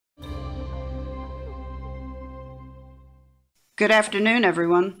Good afternoon,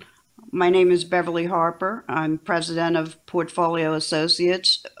 everyone. My name is Beverly Harper. I'm president of Portfolio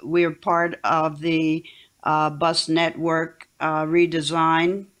Associates. We are part of the bus network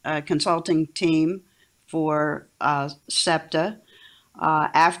redesign consulting team for SEPTA.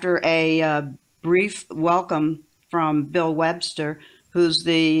 After a brief welcome from Bill Webster, who's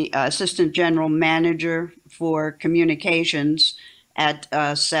the Assistant General Manager for Communications at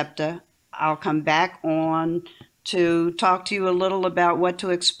SEPTA, I'll come back on to talk to you a little about what to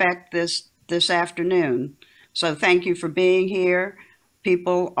expect this afternoon. So thank you for being here.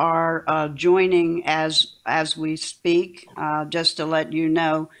 People are joining as we speak. Just to let you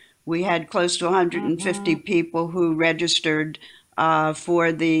know, we had close to 150 people who registered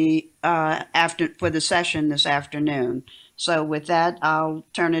for the session this afternoon. So with that, I'll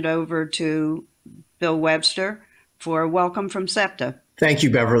turn it over to Bill Webster for a welcome from SEPTA. Thank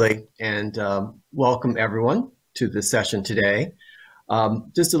you, Beverly, and welcome everyone to the session today.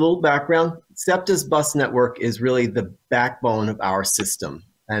 Just a little background, SEPTA's bus network is really the backbone of our system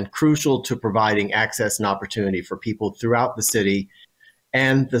and crucial to providing access and opportunity for people throughout the city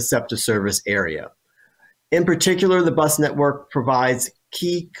and the SEPTA service area. In particular, the bus network provides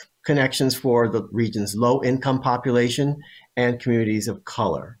key connections for the region's low-income population and communities of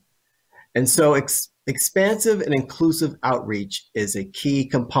color. And so expansive and inclusive outreach is a key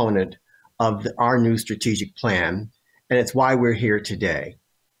component of our new strategic plan, and it's why we're here today.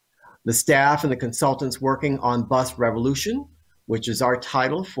 The staff and the consultants working on Bus Revolution, which is our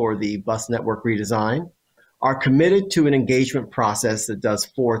title for the bus network redesign, are committed to an engagement process that does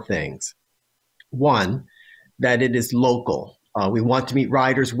four things. One, that it is local. We want to meet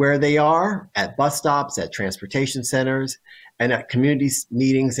riders where they are, at bus stops, at transportation centers, and at community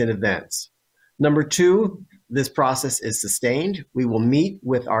meetings and events. Number two, this process is sustained. We will meet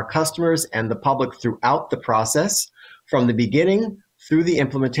with our customers and the public throughout the process, from the beginning through the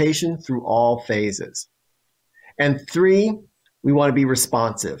implementation, through all phases. And three, we want to be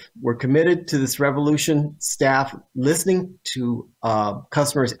responsive. We're committed to this revolution staff listening to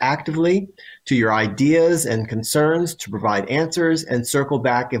customers actively, to your ideas and concerns, to provide answers and circle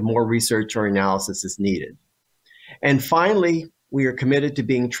back if more research or analysis is needed. And finally, we are committed to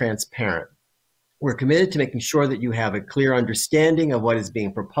being transparent. We're committed to making sure that you have a clear understanding of what is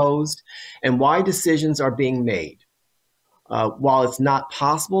being proposed and why decisions are being made. While it's not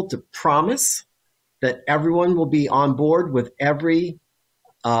possible to promise that everyone will be on board with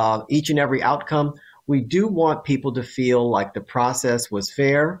each and every outcome, we do want people to feel like the process was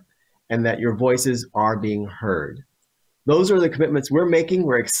fair and that your voices are being heard. Those are the commitments we're making.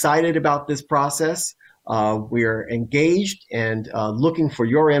 We're excited about this process. We're engaged and looking for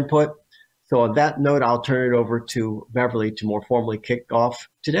your input. So on that note, I'll turn it over to Beverly to more formally kick off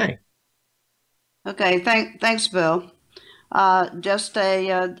today. Okay, thanks, Bill. Just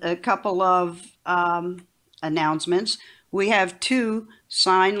a couple of announcements. We have two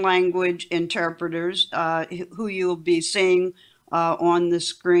sign language interpreters who you'll be seeing on the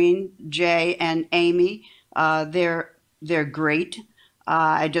screen, Jay and Amy. They're great.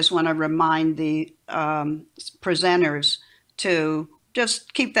 I just want to remind the presenters to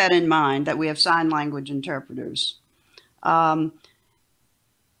just keep that in mind, that we have sign language interpreters. There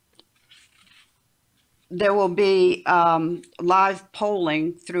will be live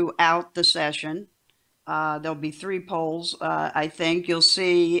polling throughout the session. There'll be 3 polls, I think. You'll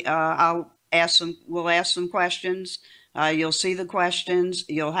see, we'll ask some questions. You'll see the questions.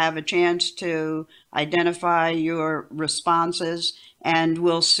 You'll have a chance to identify your responses, and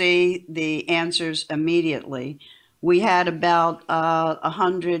we'll see the answers immediately. We had about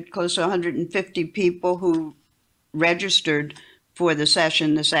 100, close to 150 people who registered for the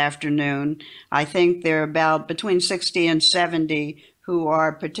session this afternoon. I think there are about between 60 and 70 who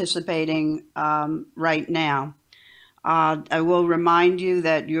are participating right now. I will remind you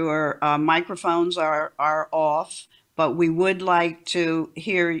that your microphones are off, but we would like to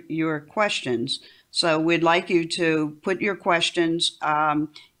hear your questions. So we'd like you to put your questions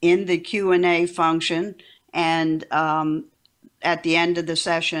in the Q&A function, and at the end of the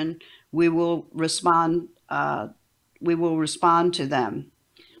session, we will respond to them.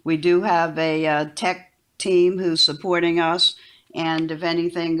 We do have a tech team who's supporting us, and if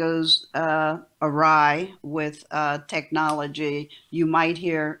anything goes awry with technology, you might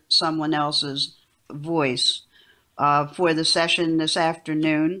hear someone else's voice. For the session this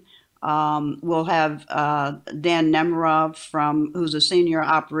afternoon, we'll have Dan Nemerov, who's a senior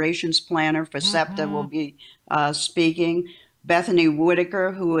operations planner for SEPTA, will be speaking. Bethany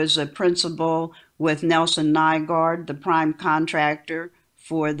Whitaker, who is a principal with Nelson Nygaard, the prime contractor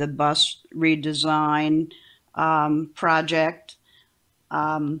for the bus redesign. project.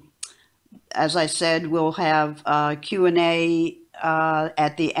 As I said, we'll have Q&A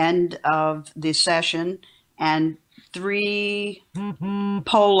at the end of the session and 3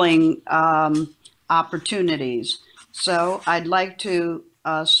 polling opportunities. So I'd like to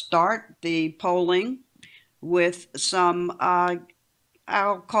start the polling with some,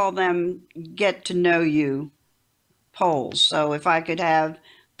 I'll call them get to know you polls. So if I could have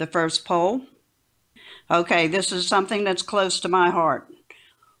the first poll. Okay, this is something that's close to my heart.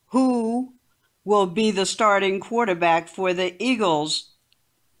 Who will be the starting quarterback for the Eagles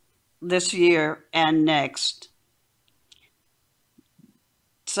this year and next?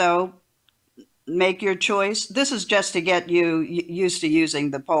 So make your choice. This is just to get you used to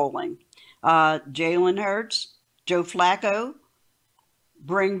using the polling. Jalen Hurts, Joe Flacco,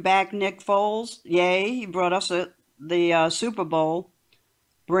 bring back Nick Foles. Yay, he brought us the Super Bowl.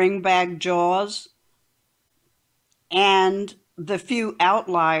 Bring back Jaws. And the few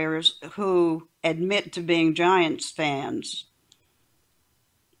outliers who admit to being Giants fans.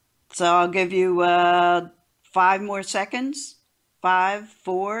 So I'll give you 5 more seconds. 5,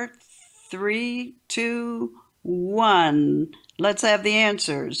 4, 3, 2, 1. Let's have the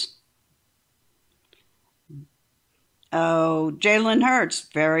answers. Oh, Jalen Hurts,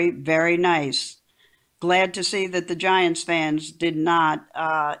 very, very nice. Glad to see that the Giants fans did not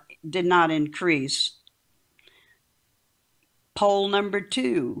increase. Poll number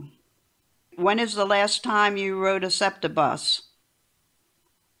 2. When is the last time you rode a SEPTA bus?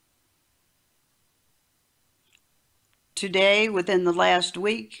 Today, within the last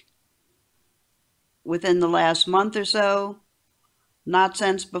week, within the last month or so, not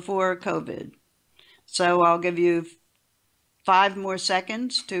since before COVID. So I'll give you 5 more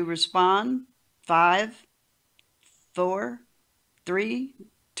seconds to respond. 5, 4, 3,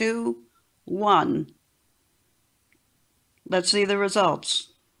 2, 1. Let's see the results.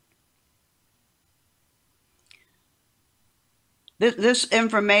 This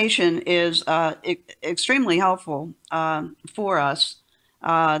information is extremely helpful for us.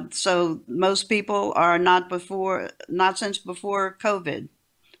 So most people are not since before COVID,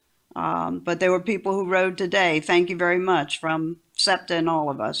 but there were people who rode today. Thank you very much from SEPTA and all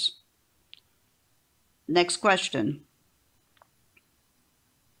of us. Next question.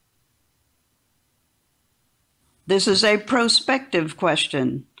 This is a prospective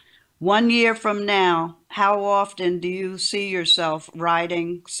question. 1 year from now, how often do you see yourself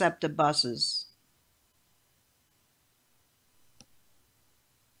riding SEPTA buses?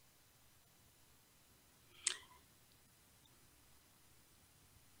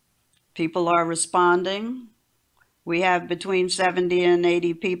 People are responding. We have between 70 and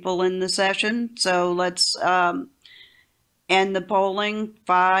 80 people in the session. So let's end the polling.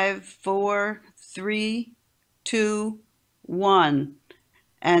 5, 4, 3, 2, 1.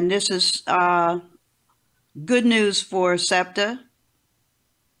 And this is good news for SEPTA.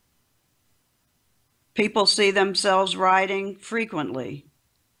 People see themselves riding frequently,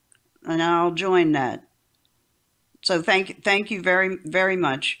 and I'll join that. So thank you very, very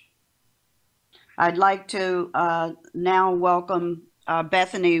much. I'd like to now welcome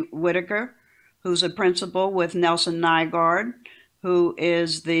Bethany Whitaker, who's a principal with Nelson Nygaard, who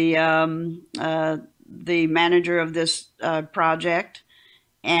is the manager of this project.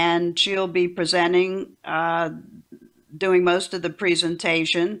 And she'll be presenting, doing most of the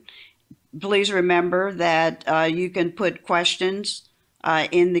presentation. Please remember that you can put questions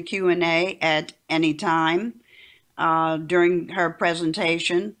in the Q&A at any time during her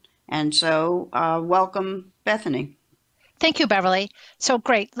presentation. And so welcome, Bethany. Thank you, Beverly. So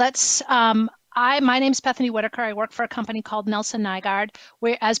great. Let's my name's Bethany Whitaker. I work for a company called Nelson Nygaard.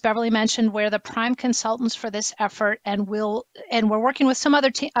 As Beverly mentioned, we're the prime consultants for this effort, and we're working with some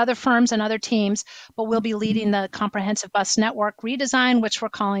other firms and other teams, but we'll be leading the comprehensive bus network redesign, which we're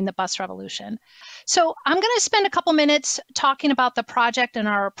calling the Bus Revolution. So I'm going to spend a couple minutes talking about the project and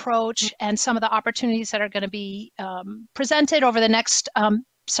our approach and some of the opportunities that are going to be presented over the next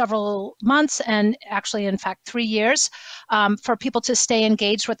several months, and actually, in fact, 3 years, for people to stay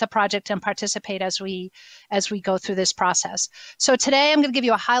engaged with the project and participate as we go through this process. So today, I'm going to give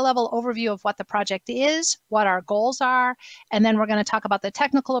you a high-level overview of what the project is, what our goals are, and then we're going to talk about the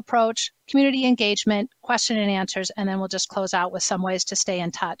technical approach, community engagement, question and answers, and then we'll just close out with some ways to stay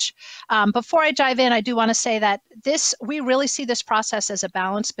in touch. Before I dive in, I do want to say that we really see this process as a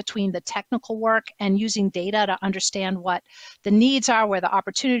balance between the technical work and using data to understand what the needs are, where the opportunities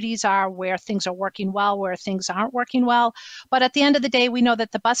opportunities are, where things are working well, where things aren't working well. But at the end of the day, we know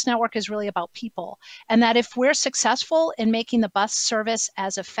that the bus network is really about people, and that if we're successful in making the bus service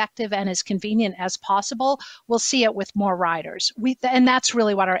as effective and as convenient as possible, we'll see it with more riders. And that's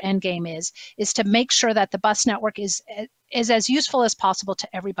really what our end game is to make sure that the bus network is as useful as possible to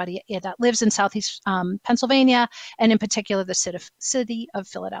everybody that lives in Southeast Pennsylvania, and in particular the city of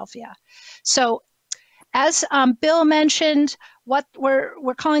Philadelphia. So as Bill mentioned, what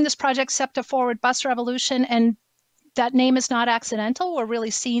we're calling this project SEPTA Forward Bus Revolution, and that name is not accidental. We're really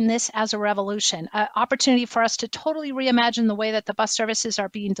seeing this as a revolution, an opportunity for us to totally reimagine the way that the bus services are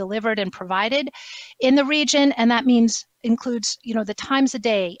being delivered and provided in the region. And that includes, the times of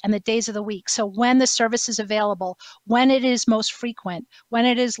day and the days of the week. So when the service is available, when it is most frequent, when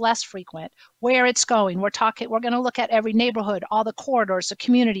it is less frequent, where it's going. We're going to look at every neighborhood, all the corridors, the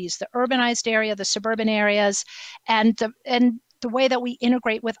communities, the urbanized area, the suburban areas, and the way that we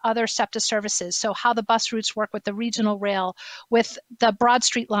integrate with other SEPTA services. So how the bus routes work with the regional rail, with the Broad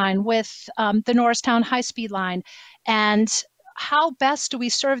Street line, with the Norristown high-speed line, and how best do we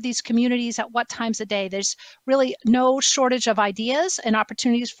serve these communities at what times of day? There's really no shortage of ideas and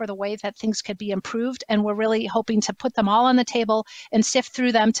opportunities for the way that things could be improved, and we're really hoping to put them all on the table and sift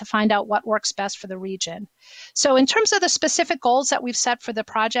through them to find out what works best for the region. So in terms of the specific goals that we've set for the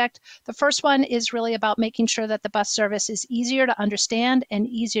project, the first one is really about making sure that the bus service is easier to understand and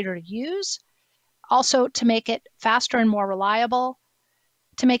easier to use. Also to make it faster and more reliable,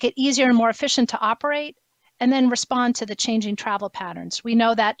 to make it easier and more efficient to operate, and then respond to the changing travel patterns. We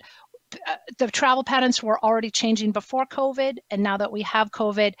know that the travel patterns were already changing before COVID, and now that we have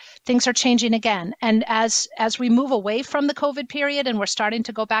COVID, things are changing again. And as we move away from the COVID period and we're starting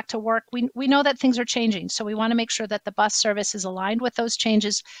to go back to work, we know that things are changing. So we want to make sure that the bus service is aligned with those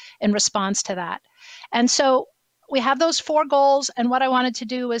changes in response to that. And so we have those 4 goals, and what I wanted to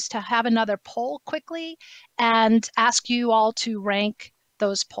do is to have another poll quickly and ask you all to rank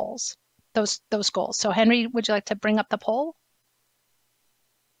those polls. Those goals. So Henry, would you like to bring up the poll?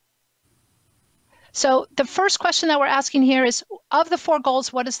 So the first question that we're asking here is, of the 4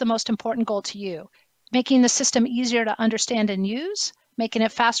 goals, what is the most important goal to you? Making the system easier to understand and use, making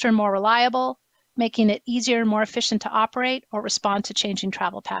it faster and more reliable, making it easier and more efficient to operate, or respond to changing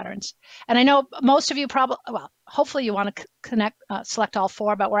travel patterns. And I know most of you hopefully you want to select all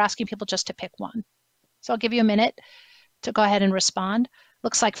 4, but we're asking people just to pick one. So I'll give you a minute to go ahead and respond.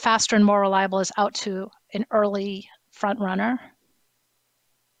 Looks like faster and more reliable is out to an early front runner.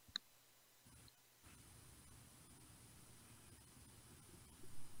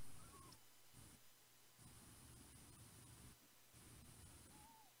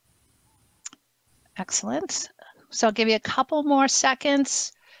 Excellent. So I'll give you a couple more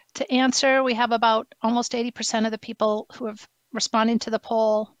seconds to answer. We have about almost 80% of the people who have responding to the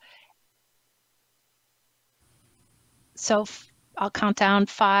poll. So I'll count down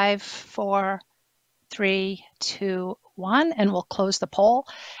 5, 4, 3, 2, 1, and we'll close the poll.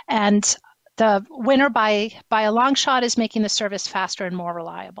 And the winner by a long shot is making the service faster and more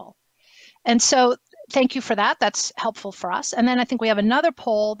reliable. And so thank you for that. That's helpful for us. And then I think we have another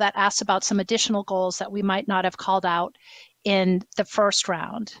poll that asks about some additional goals that we might not have called out in the first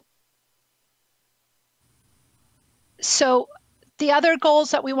round. So the other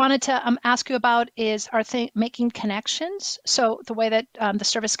goals that we wanted to ask you about are making connections. So the way that the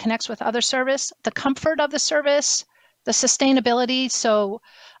service connects with other service, the comfort of the service, the sustainability, so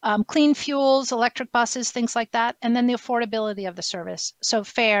clean fuels, electric buses, things like that, and then the affordability of the service, so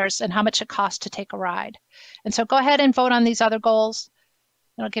fares and how much it costs to take a ride. And so go ahead and vote on these other goals.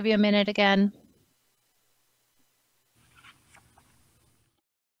 And I'll give you a minute again.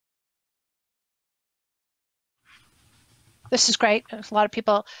 This is great. There's a lot of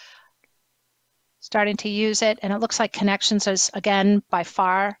people starting to use it, and it looks like connections is, again, by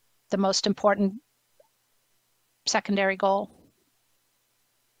far the most important secondary goal.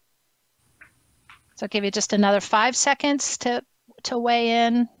 So I'll give you just another 5 seconds to weigh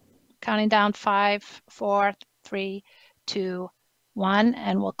in, counting down 5, 4, 3, 2, 1,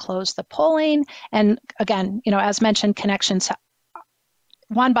 and we'll close the polling. And again, as mentioned, connections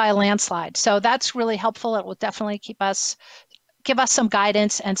won by a landslide. So that's really helpful. It will definitely give us some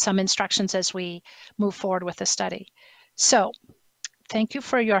guidance and some instructions as we move forward with the study. So thank you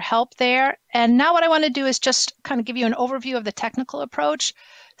for your help there. And now what I want to do is just kind of give you an overview of the technical approach.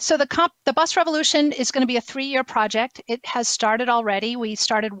 So the Bus Revolution is going to be a 3-year project. It has started already. We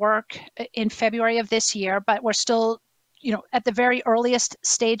started work in February of this year, but we're still, at the very earliest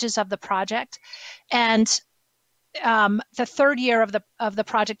stages of the project. And the third year of the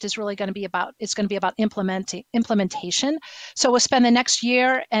project is really going to be about implementation. So we'll spend the next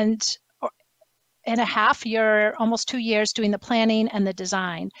year and a half, almost 2 years doing the planning and the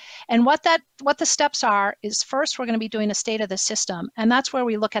design. And what the steps are is, first we're going to be doing a state of the system, and that's where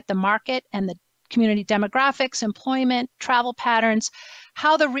we look at the market and the community demographics, employment, travel patterns,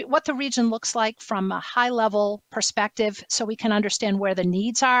 what the region looks like from a high level perspective, so we can understand where the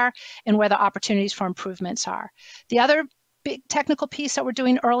needs are and where the opportunities for improvements are. The other big technical piece that we're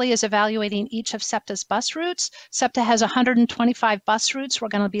doing early is evaluating each of SEPTA's bus routes. SEPTA has 125 bus routes. We're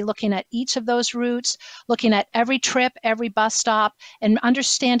going to be looking at each of those routes, looking at every trip, every bus stop, and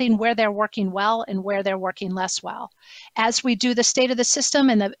understanding where they're working well and where they're working less well. As we do the state of the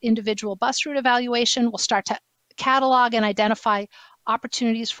system and the individual bus route evaluation, we'll start to catalog and identify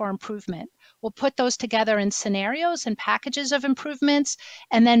opportunities for improvement. We'll put those together in scenarios and packages of improvements,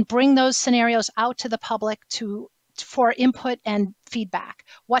 and then bring those scenarios out to the public for input and feedback.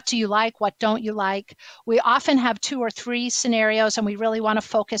 What do you like? What don't you like? We often have 2 or 3 scenarios, and we really want to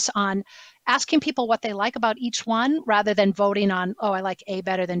focus on asking people what they like about each one, rather than voting on, oh, I like A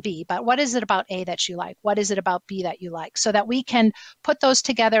better than B. But what is it about A that you like? What is it about B that you like? So that we can put those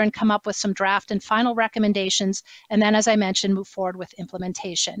together and come up with some draft and final recommendations. And then, as I mentioned, move forward with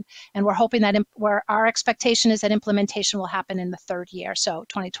implementation. And we're hoping that where our expectation is that implementation will happen in the third year, so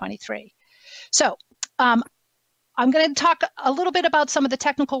 2023. So I'm going to talk a little bit about some of the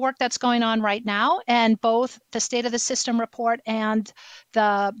technical work that's going on right now, and both the state of the system report and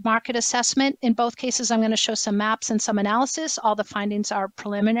the market assessment. In both cases, I'm going to show some maps and some analysis. All the findings are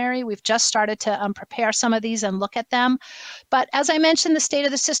preliminary. We've just started to prepare some of these and look at them. But as I mentioned, the state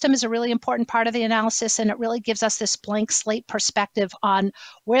of the system is a really important part of the analysis, and it really gives us this blank slate perspective on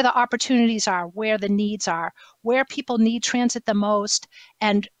where the opportunities are, where the needs are, where people need transit the most,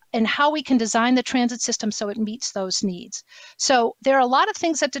 and how we can design the transit system so it meets those needs. So there are a lot of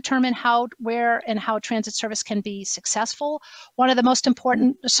things that determine where and how transit service can be successful. Some of the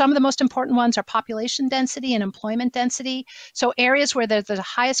most important ones are population density and employment density. So areas where there's the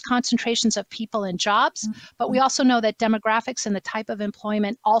highest concentrations of people and jobs, but we also know that demographics and the type of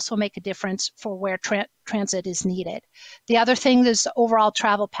employment also make a difference for where transit is needed. The other thing is the overall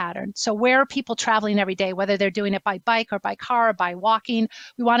travel pattern. So where are people traveling every day, whether they're doing it by bike or by car or by walking?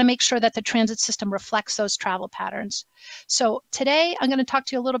 We want to make sure that the transit system reflects those travel patterns. So today I'm going to talk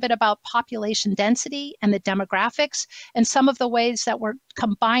to you a little bit about population density and the demographics, and some of the ways that we're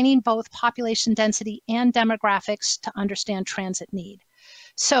combining both population density and demographics to understand transit need.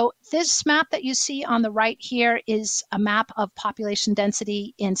 So this map that you see on the right here is a map of population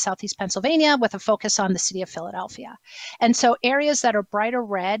density in Southeast Pennsylvania with a focus on the city of Philadelphia. And so areas that are brighter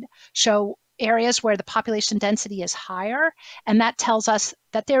red show areas where the population density is higher, and that tells us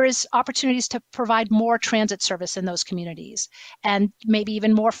that there is opportunities to provide more transit service in those communities, and maybe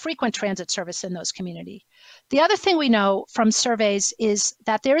even more frequent transit service in those communities. The other thing we know from surveys is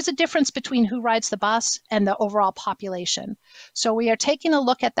that there is a difference between who rides the bus and the overall population. So we are taking a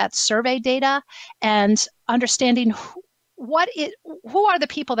look at that survey data and understanding who are the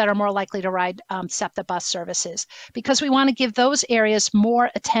people that are more likely to ride SEPTA bus services, because we want to give those areas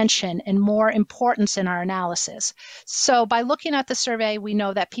more attention and more importance in our analysis. So by looking at the survey, we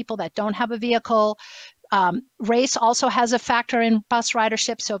know that people that don't have a vehicle, race also has a factor in bus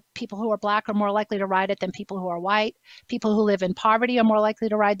ridership. So people who are Black are more likely to ride it than people who are white. People who live in poverty are more likely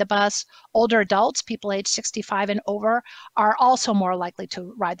to ride the bus. Older adults, people age 65 and over, are also more likely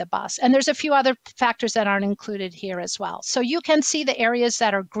to ride the bus. And there's a few other factors that aren't included here as well. So you can see the areas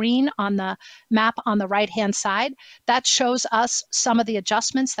that are green on the map on the right-hand side. That shows us some of the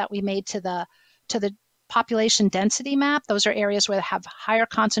adjustments that we made to the population density map. Those are areas where they have higher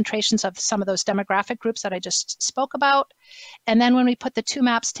concentrations of some of those demographic groups that I just spoke about. And then when we put the two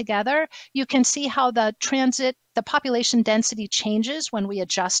maps together, you can see how the population density changes when we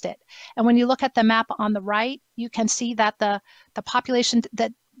adjust it. And when you look at the map on the right, you can see that the population,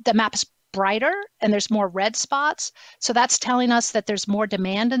 that the map is brighter and there's more red spots. So that's telling us that there's more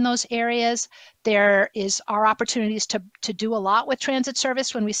demand in those areas. There are opportunities to do a lot with transit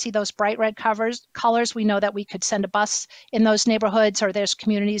service. When we see those bright red colors, we know that we could send a bus in those neighborhoods, or there's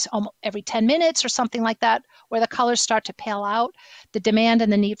communities almost every 10 minutes or something like that, where the colors start to pale out. The demand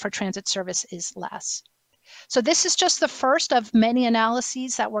and the need for transit service is less. So this is just the first of many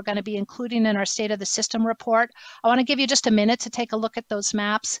analyses that we're going to be including in our State of the System report. I want to give you just a minute to take a look at those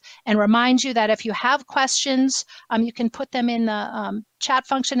maps and remind you that if you have questions, you can put them in the chat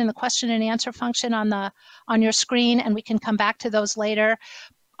function, in the question and answer function on your screen, and we can come back to those later.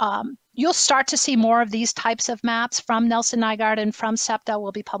 you'll start to see more of these types of maps from Nelson Nygaard and from SEPTA.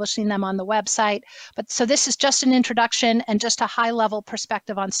 We'll be publishing them on the website. But so this is just an introduction and just a high-level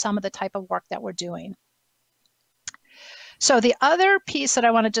perspective on some of the type of work that we're doing. So the other piece that I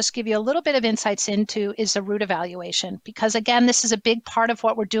want to just give you a little bit of insights into is the route evaluation, because again, this is a big part of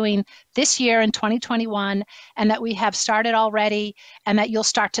what we're doing this year in 2021, and that we have started already, and that you'll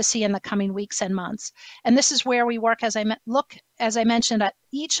start to see in the coming weeks and months. And this is where we work, as I mentioned, at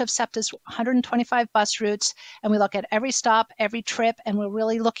each of SEPTA's 125 bus routes, and we look at every stop, every trip, and we're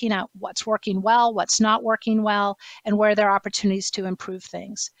really looking at what's working well, what's not working well, and where there are opportunities to improve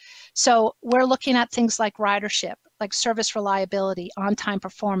things. So we're looking at things like ridership, like service reliability, on-time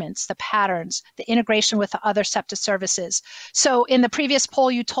performance, the patterns, the integration with the other SEPTA services. So in the previous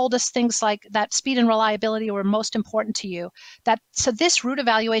poll, you told us things like that speed and reliability were most important to you. So this route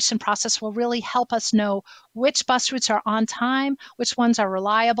evaluation process will really help us know which bus routes are on time, which ones are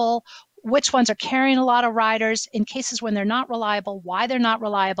reliable, which ones are carrying a lot of riders, in cases when they're not reliable, why they're not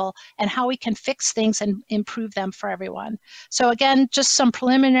reliable, and how we can fix things and improve them for everyone. So again, just some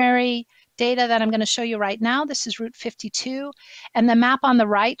preliminary data that I'm going to show you right now. This is Route 52, and the map on the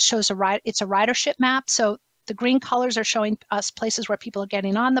right shows it's a ridership map. So the green colors are showing us places where people are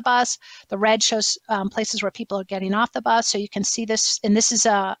getting on the bus. The red shows places where people are getting off the bus. So you can see this, and this is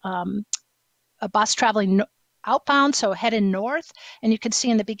a bus traveling outbound, so heading north, and you can see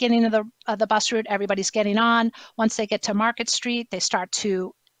in the beginning of the bus route, everybody's getting on. Once they get to Market Street, they start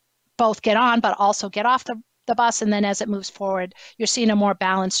to both get on, but also get off the bus, and then as it moves forward, you're seeing a more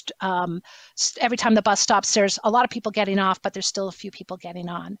balanced, every time the bus stops, there's a lot of people getting off, but there's still a few people getting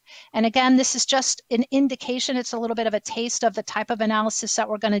on. And again, this is just an indication. It's a little bit of a taste of the type of analysis that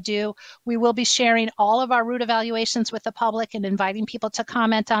we're going to do. We will be sharing all of our route evaluations with the public and inviting people to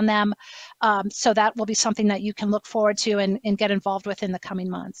comment on them. So that will be something that you can look forward to and get involved with in the coming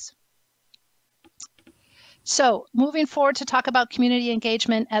months. So moving forward to talk about community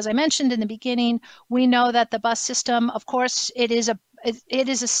engagement, as I mentioned in the beginning, we know that the bus system, of course, it is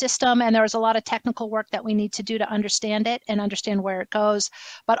a system, and there is a lot of technical work that we need to do to understand it and understand where it goes.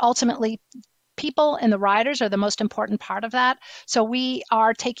 But ultimately, people and the riders are the most important part of that. So we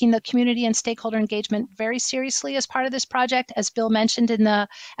are taking the community and stakeholder engagement very seriously as part of this project, as Bill mentioned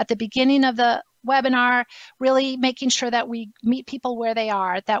at the beginning of the webinar, really making sure that we meet people where they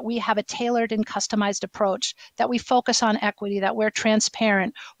are, that we have a tailored and customized approach, that we focus on equity, that we're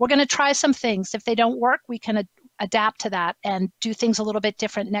transparent. We're going to try some things. If they don't work, we can adapt to that and do things a little bit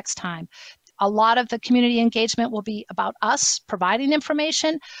different next time. A lot of the community engagement will be about us providing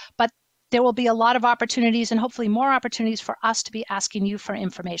information, but there will be a lot of opportunities, and hopefully more opportunities, for us to be asking you for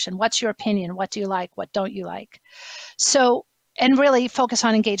information. What's your opinion? What do you like? What don't you like? So, and really focus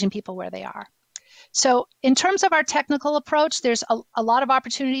on engaging people where they are. So in terms of our technical approach, there's a lot of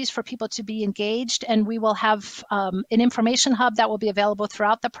opportunities for people to be engaged, and we will have an information hub that will be available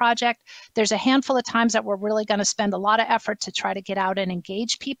throughout the project. There's a handful of times that we're really going to spend a lot of effort to try to get out and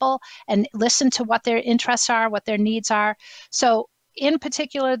engage people and listen to what their interests are, what their needs are. So in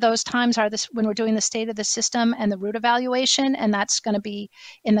particular, those times are when we're doing the state of the system and the route evaluation, and that's going to be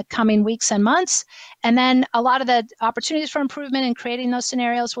in the coming weeks and months. And then a lot of the opportunities for improvement in creating those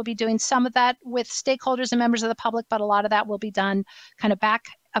scenarios, we'll be doing some of that with stakeholders and members of the public, but a lot of that will be done kind of back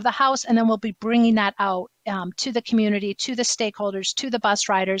of the house, and then we'll be bringing that out to the community, to the stakeholders, to the bus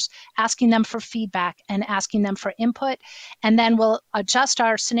riders, asking them for feedback and asking them for input. And then we'll adjust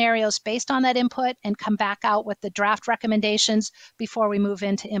our scenarios based on that input and come back out with the draft recommendations before we move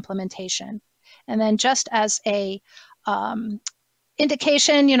into implementation. And then just as a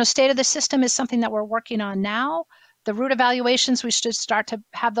indication, state of the system is something that we're working on now. The route evaluations, we should start to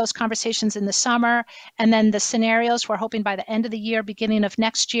have those conversations in the summer. And then the scenarios, we're hoping by the end of the year, beginning of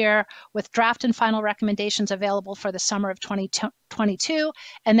next year, with draft and final recommendations available for the summer of 2022,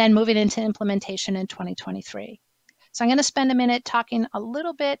 and then moving into implementation in 2023. So I'm going to spend a minute talking a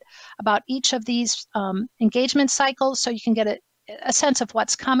little bit about each of these engagement cycles so you can get a sense of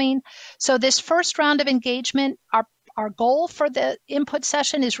what's coming. So this first round of engagement, our goal for the input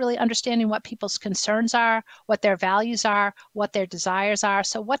session is really understanding what people's concerns are, what their values are, what their desires are.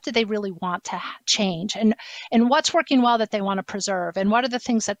 So what do they really want to change, and what's working well that they want to preserve, and what are the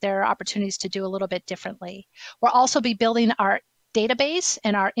things that there are opportunities to do a little bit differently. We'll also be building our database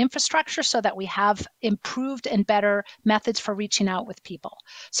and our infrastructure so that we have improved and better methods for reaching out with people.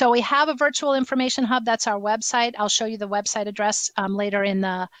 So we have a virtual information hub. That's our website. I'll show you the website address later in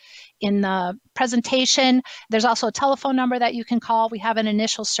the presentation. There's also a telephone number that you can call. We have an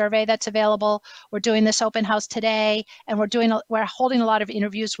initial survey that's available. We're doing this open house today, and we're holding a lot of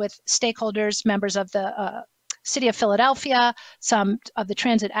interviews with stakeholders, members of the City of Philadelphia, some of the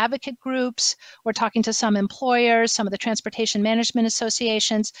transit advocate groups. We're talking to some employers, some of the transportation management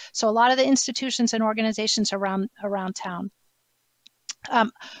associations. So a lot of the institutions and organizations around town.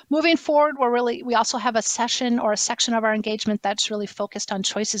 Moving forward, we also have a session or a section of our engagement that's really focused on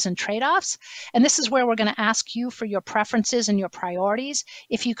choices and trade-offs. And this is where we're going to ask you for your preferences and your priorities.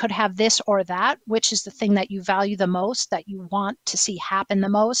 If you could have this or that, which is the thing that you value the most, that you want to see happen the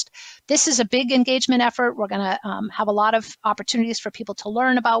most. This is a big engagement effort. We're going to have a lot of opportunities for people to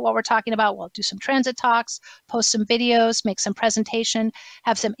learn about what we're talking about. We'll do some transit talks, post some videos, make some presentation,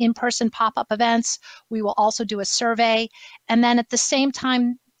 have some in-person pop-up events. We will also do a survey. And then at the same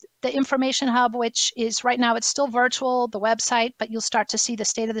time, the information hub, which is right now, it's still virtual, the website, but you'll start to see the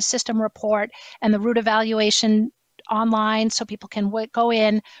state of the system report and the route evaluation online so people can go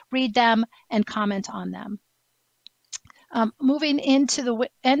in, read them, and comment on them. Moving into the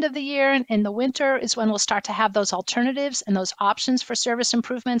end of the year and in the winter is when we'll start to have those alternatives and those options for service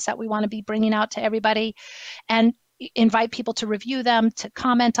improvements that we want to be bringing out to everybody, and invite people to review them, to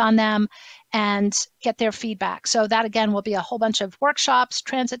comment on them, and get their feedback. So that, again, will be a whole bunch of workshops,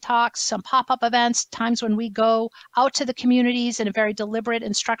 transit talks, some pop-up events, times when we go out to the communities in a very deliberate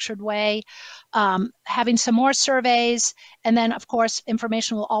and structured way, having some more surveys. And then, of course,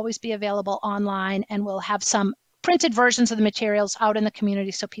 information will always be available online, and we'll have some printed versions of the materials out in the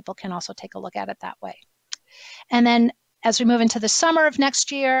community so people can also take a look at it that way. And then as we move into the summer of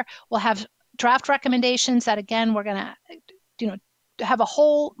next year, we'll have draft recommendations that, again, we're going to, have a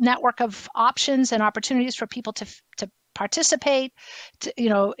whole network of options and opportunities for people to participate,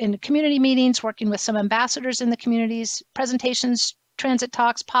 in community meetings, working with some ambassadors in the communities, presentations, transit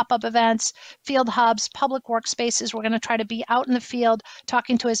talks, pop-up events, field hubs, public workspaces. We're going to try to be out in the field,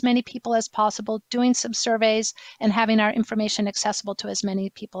 talking to as many people as possible, doing some surveys, and having our information accessible to as many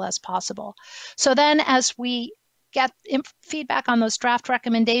people as possible. So then as we get feedback on those draft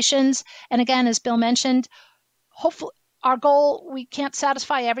recommendations, and again, as Bill mentioned, hopefully our goal, we can't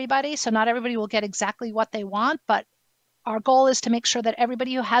satisfy everybody, so not everybody will get exactly what they want, but our goal is to make sure that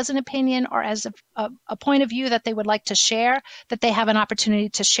everybody who has an opinion or has a point of view that they would like to share, that they have an opportunity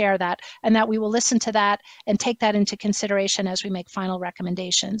to share that, and that we will listen to that and take that into consideration as we make final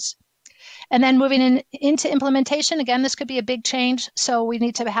recommendations. And then moving into implementation, again, this could be a big change. So we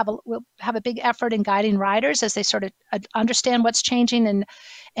need to we'll have a big effort in guiding riders as they sort of understand what's changing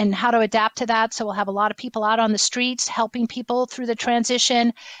and how to adapt to that. So we'll have a lot of people out on the streets helping people through the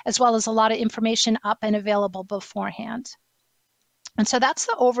transition, as well as a lot of information up and available beforehand. And so that's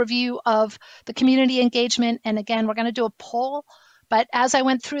the overview of the community engagement. And again, we're going to do a poll. But as I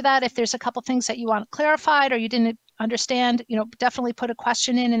went through that, if there's a couple things that you want clarified or you didn't understand, definitely put a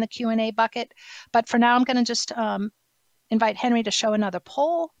question in the Q&A bucket. But for now, I'm going to just invite Henry to show another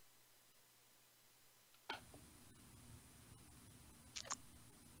poll.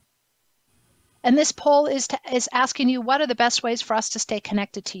 And this poll is asking you, what are the best ways for us to stay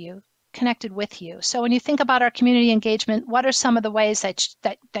connected with you? So when you think about our community engagement, what are some of the ways that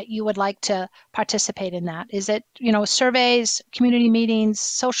you would like to participate in that? Is it, surveys, community meetings,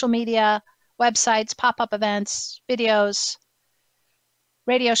 social media, websites, pop-up events, videos,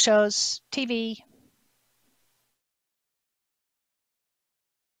 radio shows, TV?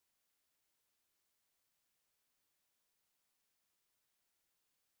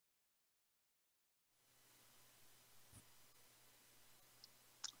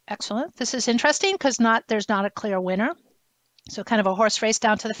 Excellent. This is interesting because there's not a clear winner. So kind of a horse race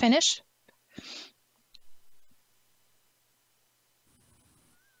down to the finish.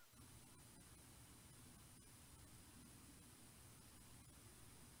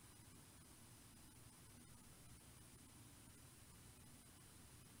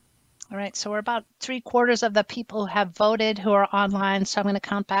 All right, so we're about 3/4 of the people who have voted who are online. So I'm going to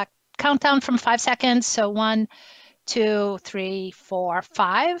count down from 5 seconds. So 1, 2, 3, 4,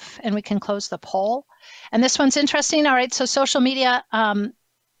 5, and we can close the poll. And this one's interesting. All right, so social media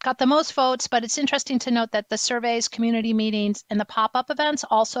got the most votes, but it's interesting to note that the surveys, community meetings, and the pop-up events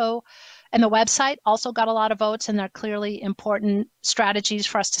also, and the website also got a lot of votes, and they're clearly important strategies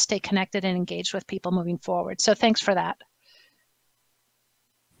for us to stay connected and engaged with people moving forward. So thanks for that.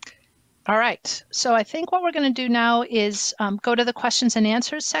 All right, so I think what we're going to do now is go to the questions and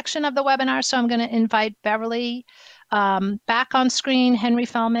answers section of the webinar. So I'm going to invite Beverly back on screen, Henry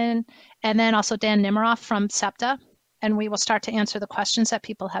Fellman, and then also Dan Nimiroff from SEPTA, and we will start to answer the questions that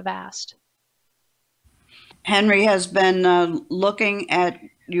people have asked. Henry has been looking at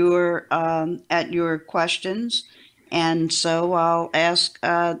your questions, and so I'll ask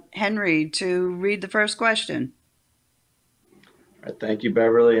Henry to read the first question. All right, thank you,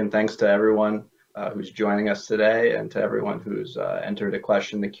 Beverly, and thanks to everyone who's joining us today, and to everyone who's entered a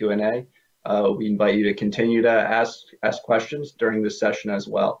question in the Q&A. We invite you to continue to ask questions during this session as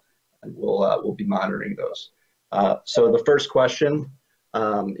well, and we'll be monitoring those. So the first question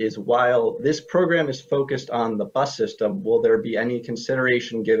is, while this program is focused on the bus system, will there be any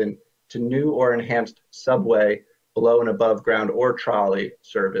consideration given to new or enhanced subway, below and above ground, or trolley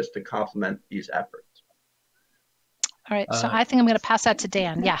service to complement these efforts? All right, so I think I'm going to pass that to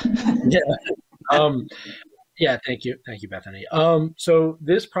Dan. Yeah. Yeah, thank you, Bethany. So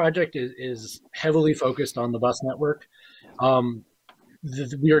this project is heavily focused on the bus network.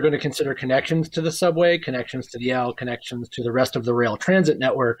 We are going to consider connections to the subway, connections to the L, connections to the rest of the rail transit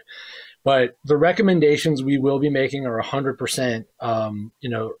network. But the recommendations we will be making are 100%,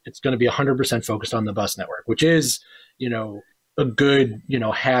 it's going to be 100% focused on the bus network, which is, a good,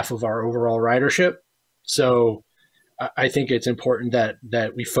 half of our overall ridership. So I think it's important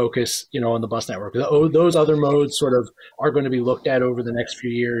that we focus, on the bus network. Those other modes sort of are going to be looked at over the next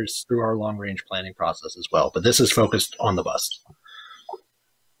few years through our long range planning process as well. But this is focused on the bus.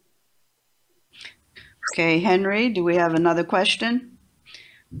 Okay, Henry, do we have another question?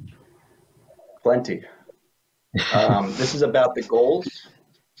 Plenty. This is about the goals.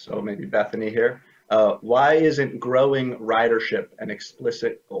 So maybe Bethany here. Why isn't growing ridership an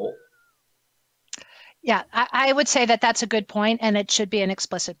explicit goal? Yeah, I would say that that's a good point, and it should be an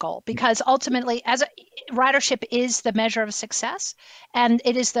explicit goal, because ultimately, ridership is the measure of success, and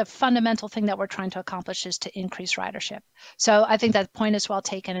it is the fundamental thing that we're trying to accomplish, is to increase ridership. So I think that point is well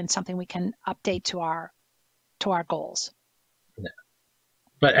taken, and something we can update to our goals. Yeah.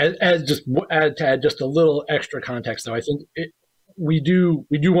 But to add just a little extra context, though, I think we do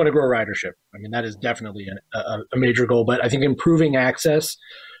want to grow ridership. I mean, that is definitely a major goal, but I think improving access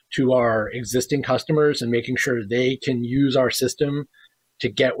to our existing customers and making sure they can use our system to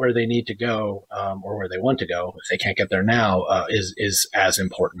get where they need to go, or where they want to go if they can't get there now, is as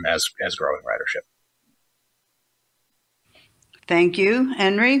important as growing ridership. Thank you.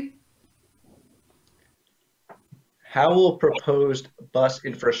 Henry? How will proposed bus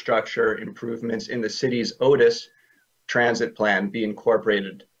infrastructure improvements in the city's Otis transit plan be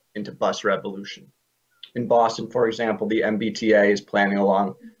incorporated into Bus Revolution? In Boston, for example, the MBTA is planning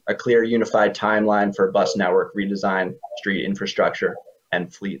along a clear unified timeline for bus network redesign, street infrastructure,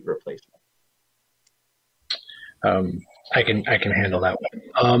 and fleet replacement. I can handle that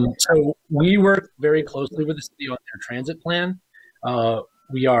one. So we work very closely with the city on their transit plan.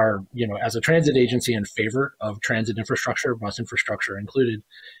 We are, as a transit agency, in favor of transit infrastructure, bus infrastructure included.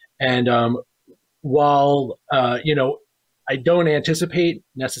 And while, I don't anticipate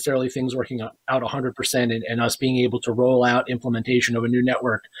necessarily things working out 100% and us being able to roll out implementation of a new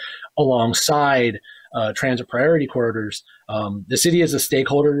network alongside transit priority corridors. The city is a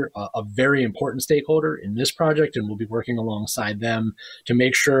stakeholder, a very important stakeholder in this project, and we'll be working alongside them to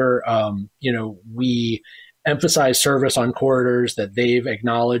make sure, we emphasize service on corridors that they've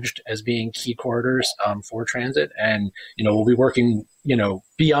acknowledged as being key corridors for transit. And, we'll be working,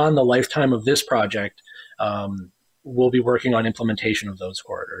 beyond the lifetime of this project. We'll be working on implementation of those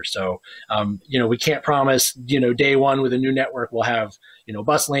corridors. So, we can't promise, day one with a new network, we'll have,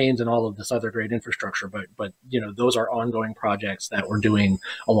 bus lanes and all of this other great infrastructure, but those are ongoing projects that we're doing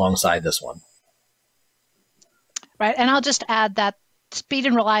alongside this one. Right. And I'll just add that speed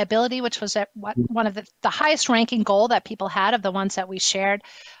and reliability, which was one of the highest ranking goal that people had of the ones that we shared.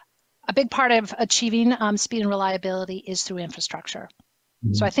 A big part of achieving speed and reliability is through infrastructure.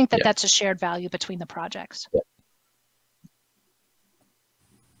 Mm-hmm. So I think that that's a shared value between the projects. Yeah.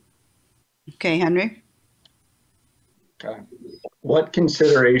 Okay, Henry. Okay. What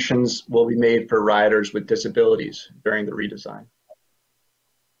considerations will be made for riders with disabilities during the redesign?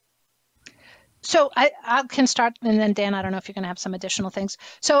 So I can start, and then Dan, I don't know if you're going to have some additional things.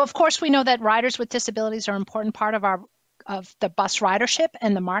 So of course, we know that riders with disabilities are an important part of the bus ridership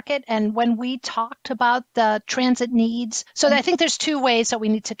and the market. And when we talked about the transit needs, so I think there's two ways that we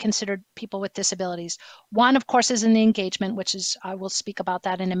need to consider people with disabilities. One, of course, is in the engagement, which is, I will speak about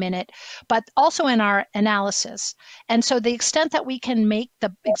that in a minute, but also in our analysis. And so the extent that we can make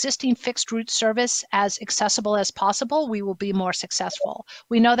the existing fixed route service as accessible as possible, we will be more successful.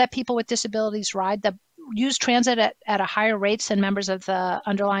 We know that people with disabilities use transit at a higher rates than members of the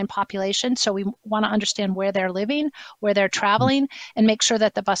underlying population. So we want to understand where they're living, where they're traveling, and make sure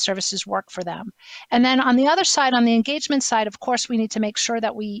that the bus services work for them. And then on the other side, on the engagement side, of course, we need to make sure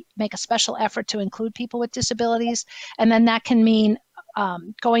that we make a special effort to include people with disabilities. And then that can mean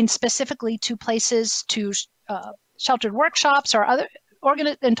going specifically to places, to sheltered workshops or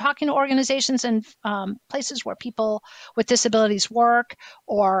and talking to organizations and places where people with disabilities work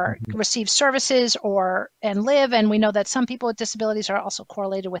or receive services and live. And we know that some people with disabilities are also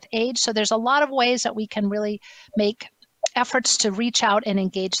correlated with age. So there's a lot of ways that we can really make efforts to reach out and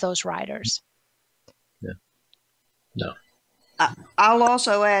engage those riders. Yeah. No. I'll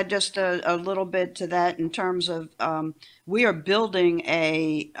also add just a little bit to that in terms of we are building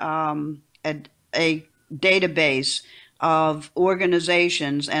a database of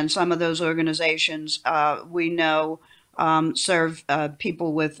organizations, and some of those organizations we know serve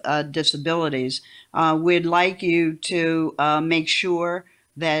people with disabilities. We'd like you to make sure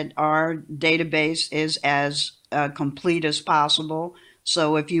that our database is as complete as possible.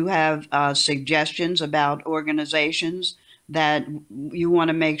 So if you have suggestions about organizations that you want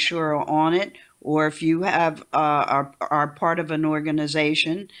to make sure are on it, or if you have are part of an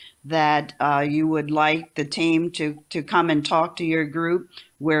organization that you would like the team to come and talk to your group,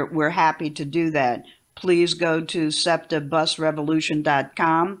 we're happy to do that. Please go to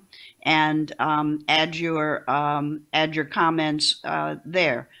septabusrevolution.com and add your comments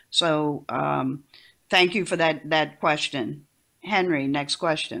there. So thank you for that question. Henry, next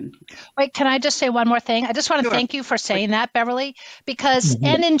question. Wait, can I just say one more thing? I just want to thank you for saying that, Beverly, because,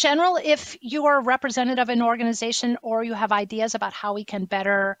 and in general, if you are a representative of an organization or you have ideas about how we can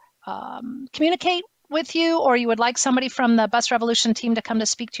better communicate with you, or you would like somebody from the Bus Revolution team to come to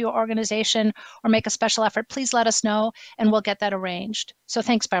speak to your organization or make a special effort, please let us know and we'll get that arranged. So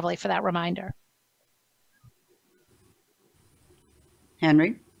thanks, Beverly, for that reminder.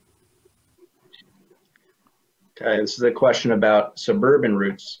 Henry? Okay, this is a question about suburban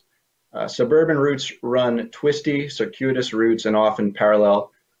routes. Suburban routes run twisty, circuitous routes and often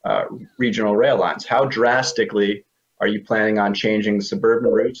parallel regional rail lines. How drastically are you planning on changing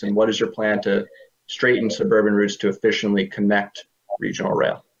suburban routes, and what is your plan to straighten suburban routes to efficiently connect regional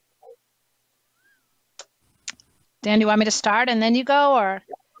rail? Dan, do you want me to start and then you go, or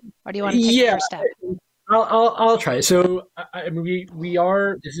do you want to take the first step? I'll try. So I mean,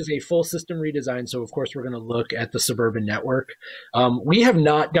 this is a full system redesign. So of course we're going to look at the suburban network. We have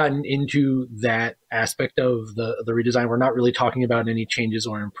not gotten into that aspect of the redesign. We're not really talking about any changes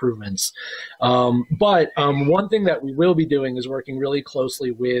or improvements. But one thing that we will be doing is working really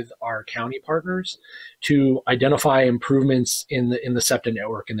closely with our county partners to identify improvements in the SEPTA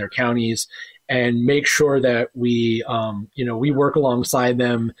network in their counties, and make sure that we work alongside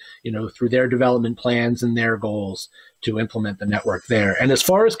them, through their development plans and their goals to implement the network there. And as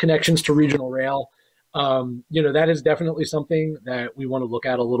far as connections to regional rail, that is definitely something that we want to look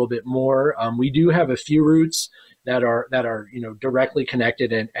at a little bit more. We do have a few routes that are directly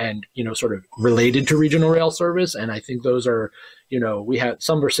connected and sort of related to regional rail service. And I think those are, we have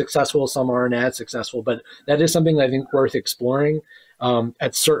some are successful, some aren't as successful, but that is something that I think worth exploring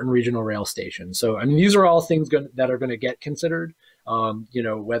at certain regional rail stations. So, I mean, these are all things that are going to get considered,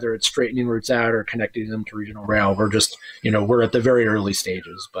 whether it's straightening routes out or connecting them to regional rail. We're just, we're at the very early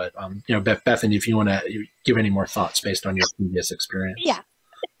stages. But, Bethany, if you want to give any more thoughts based on your previous experience. Yeah.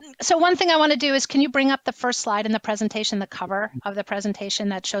 So one thing I want to do is, can you bring up the first slide in the presentation, the cover of the presentation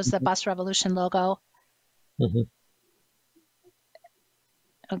that shows the Bus Revolution logo? Mm-hmm.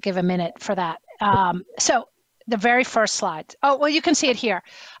 I'll give a minute for that. So the very first slide. Oh, well, you can see it here.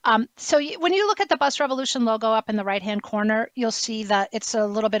 So when you look at the Bus Revolution logo up in the right-hand corner, you'll see that it's a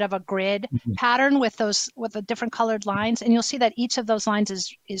little bit of a grid pattern with the different colored lines, and you'll see that each of those lines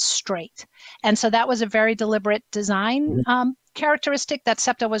is straight. And so that was a very deliberate design characteristic that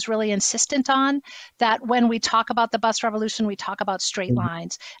SEPTA was really insistent on, that when we talk about the Bus Revolution, we talk about straight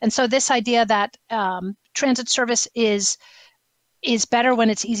lines. And so this idea that transit service is better when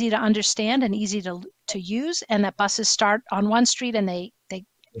it's easy to understand and easy to use, and that buses start on one street and they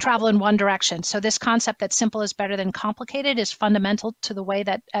travel in one direction. So this concept that simple is better than complicated is fundamental to the way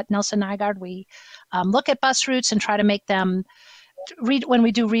that at Nelson Nygaard we look at bus routes and try to make them, when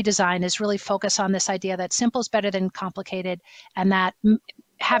we do redesign, is really focus on this idea that simple is better than complicated, and that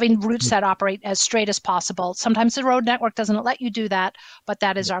having routes that operate as straight as possible. Sometimes the road network doesn't let you do that, but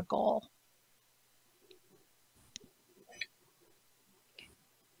that is our goal.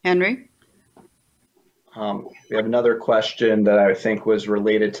 Henry? We have another question that I think was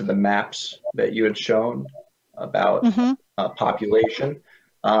related to the maps that you had shown about population.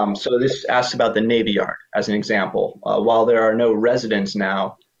 So this asks about the Navy Yard as an example. While there are no residents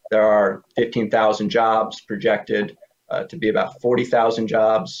now, there are 15,000 jobs projected to be about 40,000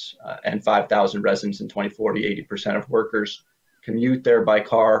 jobs and 5,000 residents in 2040. 80% of workers commute there by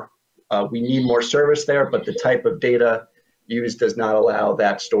car. We need more service there, but the type of data used does not allow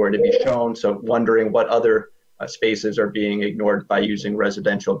that story to be shown. So wondering what other spaces are being ignored by using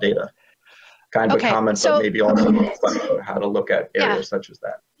residential data. Kind of Okay, a comment, so, but maybe also a question of how to look at areas such as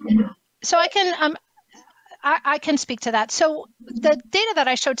that. So I can speak to that. So the data that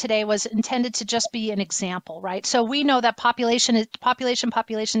I showed today was intended to just be an example, right? So we know that population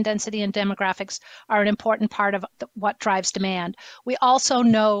density, and demographics are an important part of what drives demand. We also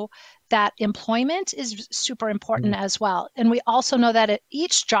know that employment is super important as well. And we also know that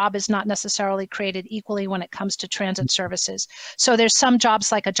each job is not necessarily created equally when it comes to transit services. So there's some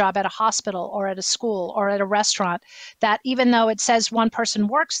jobs, like a job at a hospital or at a school or at a restaurant, that even though it says one person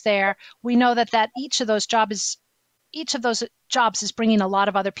works there, we know that each of those jobs is bringing a lot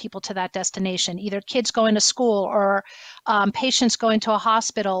of other people to that destination, either kids going to school or patients going to a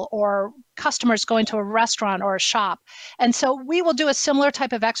hospital or customers going to a restaurant or a shop. And so we will do a similar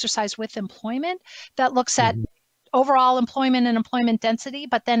type of exercise with employment that looks at overall employment and employment density,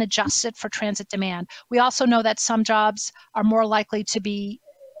 but then adjusts it for transit demand. We also know that some jobs are more likely to be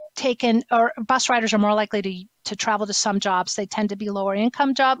taken, or bus riders are more likely to travel to some jobs. They tend to be lower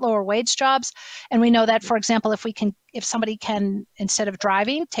income lower wage jobs. And we know that, for example, if somebody can, instead of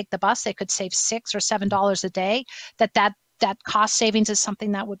driving, take the bus, they could save $6 or $7 a day, that cost savings is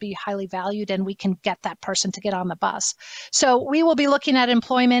something that would be highly valued, and we can get that person to get on the bus. So we will be looking at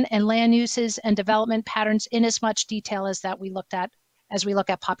employment and land uses and development patterns in as much detail as we look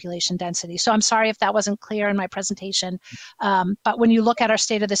at population density. So I'm sorry if that wasn't clear in my presentation, but when you look at our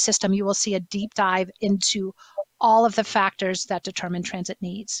state of the system, you will see a deep dive into all of the factors that determine transit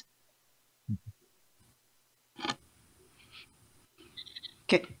needs.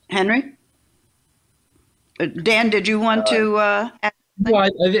 Okay, Henry? Dan, did you want to add? Well,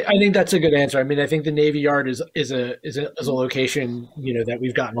 I think that's a good answer. I mean, I think the Navy Yard is a location, that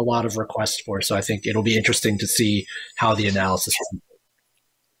we've gotten a lot of requests for. So I think it'll be interesting to see how the analysis.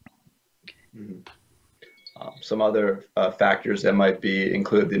 Some other factors that might be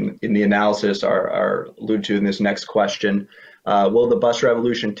included in the analysis are alluded to in this next question. Will the bus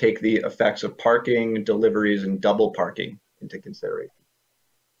revolution take the effects of parking, deliveries, and double parking into consideration?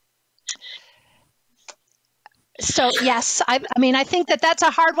 So yes, I mean, I think that's a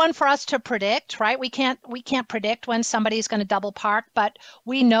hard one for us to predict, right? We can't predict when somebody's going to double park, but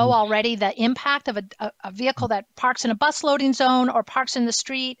we know already the impact of a vehicle that parks in a bus loading zone or parks in the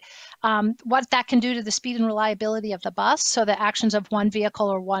street, what that can do to the speed and reliability of the bus. So the actions of one vehicle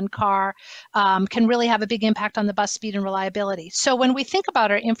or one car can really have a big impact on the bus speed and reliability. So when we think about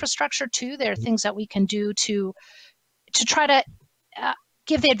our infrastructure too, there are things that we can do to try to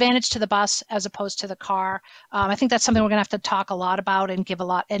give the advantage to the bus as opposed to the car. I think that's something we're going to have to talk a lot about and give a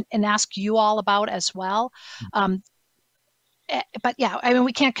lot and ask you all about as well. But yeah, I mean,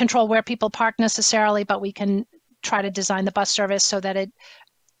 we can't control where people park necessarily, but we can try to design the bus service so that it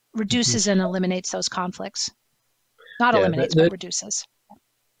reduces and eliminates those conflicts. Not eliminates, but reduces.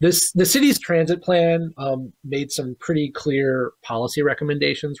 The city's transit plan made some pretty clear policy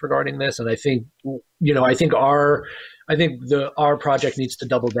recommendations regarding this, and I think our project needs to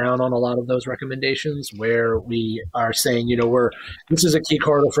double down on a lot of those recommendations, where we are saying, this is a key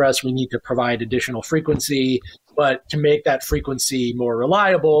corridor for us. We need to provide additional frequency, but to make that frequency more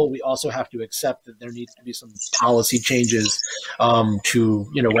reliable, we also have to accept that there needs to be some policy changes to,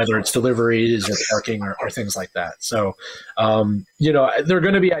 whether it's deliveries or parking or things like that. So, they're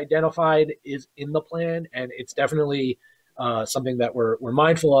going to be identified in the plan, and it's definitely something that we're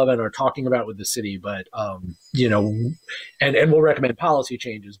mindful of and are talking about with the city, but and we'll recommend policy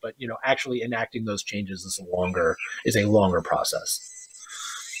changes, but actually enacting those changes is a longer process.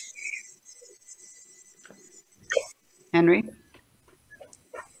 Henry?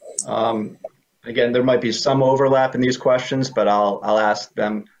 Again, there might be some overlap in these questions, but I'll ask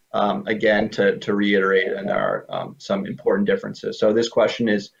them again to reiterate, and there are some important differences. So this question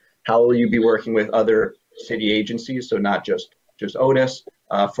is, how will you be working with other city agencies, so not just Otis?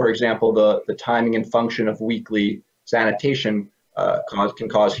 For example, the timing and function of weekly sanitation can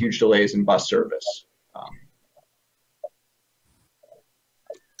cause huge delays in bus service.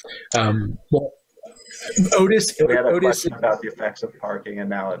 Well, Otis. We had a question about the effects of parking, and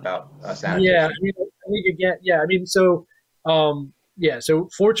now about sanitation. Yeah, I think again. Yeah, I mean, so so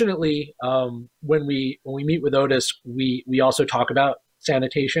fortunately, when we meet with Otis, we also talk about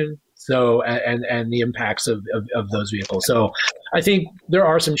sanitation. So and the impacts of those vehicles. So I think there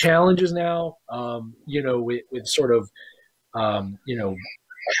are some challenges now, with sort of,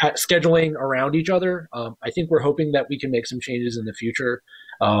 scheduling around each other. I think we're hoping that we can make some changes in the future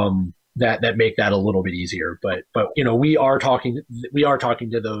that make that a little bit easier. But we are talking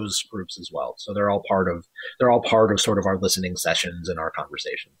to those groups as well. So they're all part of sort of our listening sessions and our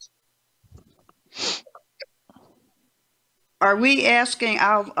conversations. Are we asking,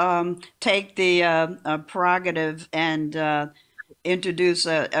 I'll take the prerogative and introduce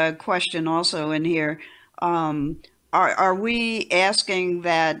a question also in here. Are we asking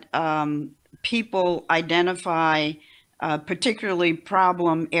that people identify particularly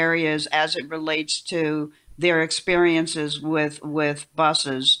problem areas as it relates to their experiences with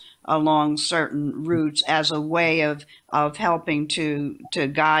buses along certain routes as a way of helping to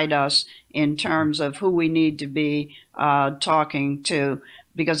guide us in terms of who we need to be talking to?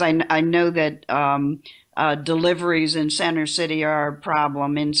 Because I know that deliveries in Center City are a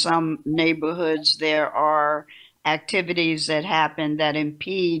problem. In some neighborhoods, there are activities that happen that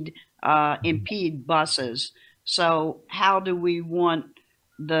impede buses. So how do we want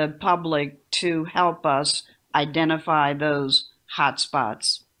the public to help us identify those hot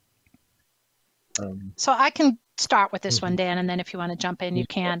spots? So I can start with this one, Dan, and then if you want to jump in, you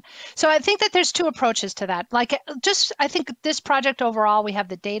can. So I think that there's two approaches to that. Like, I think this project overall, we have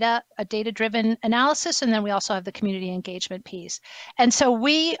the data, a data-driven analysis, and then we also have the community engagement piece. And so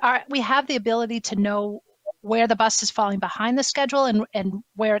we have the ability to know where the bus is falling behind the schedule and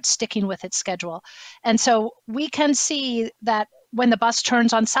where it's sticking with its schedule. And so we can see that when the bus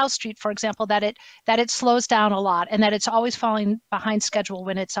turns on South Street, for example, that it slows down a lot and that it's always falling behind schedule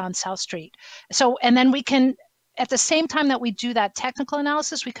when it's on South Street. So, and then we can, at the same time that we do that technical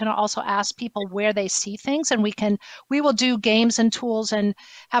analysis, we can also ask people where they see things, and we will do games and tools and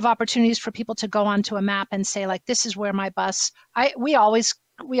have opportunities for people to go onto a map and say, like, this is where my bus, we always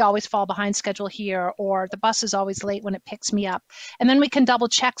fall behind schedule here, or the bus is always late when it picks me up. And then we can double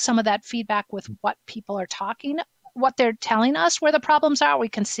check some of that feedback with what people are what they're telling us where the problems are. We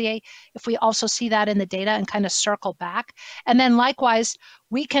can see if we also see that in the data and kind of circle back. And then likewise,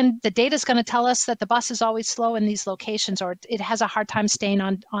 the data is going to tell us that the bus is always slow in these locations, or it has a hard time staying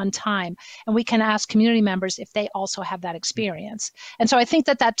on time. And we can ask community members if they also have that experience. And so I think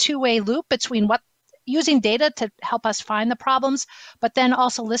that two-way loop between using data to help us find the problems, but then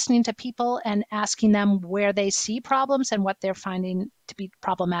also listening to people and asking them where they see problems and what they're finding to be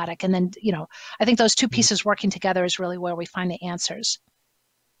problematic. And then, I think those two pieces working together is really where we find the answers.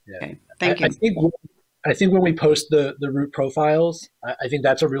 Yeah. Okay, thank you. I think when we post the route profiles, I think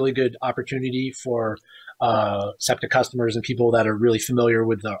that's a really good opportunity for SEPTA customers and people that are really familiar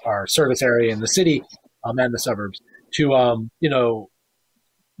with our service area in the city and the suburbs to,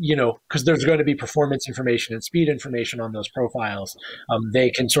 because there's going to be performance information and speed information on those profiles.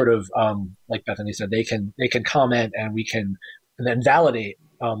 They can sort of, like Bethany said, they can comment, and we can then validate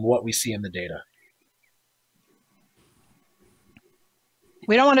what we see in the data.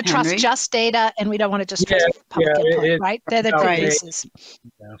 We don't want to trust Henry? just data, and we don't want to just trust public input, right? They're the two pieces.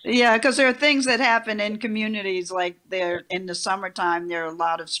 Yeah, because there are things that happen in communities, like in the summertime, there are a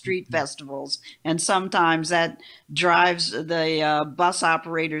lot of street festivals, and sometimes that drives the bus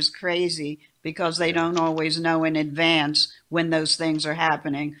operators crazy because they don't always know in advance when those things are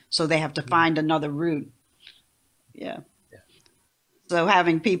happening, so they have to find another route. Yeah. So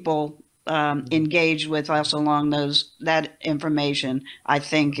having people engage with us along that information, I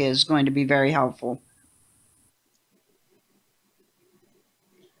think, is going to be very helpful.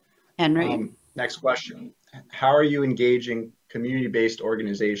 Henry? Next question. How are you engaging community-based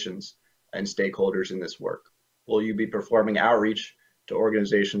organizations and stakeholders in this work? Will you be performing outreach to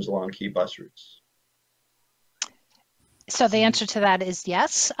organizations along key bus routes? So the answer to that is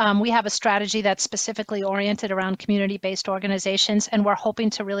yes. We have a strategy that's specifically oriented around community-based organizations, and we're hoping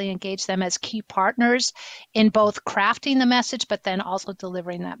to really engage them as key partners in both crafting the message, but then also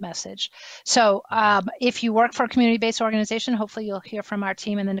delivering that message. So if you work for a community-based organization, hopefully you'll hear from our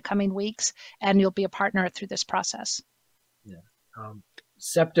team in the coming weeks, and you'll be a partner through this process. Yeah.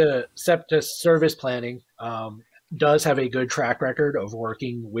 SEPTA service planning does have a good track record of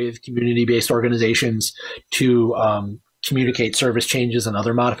working with community-based organizations to communicate service changes and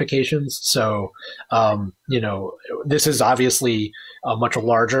other modifications. So, this is obviously a much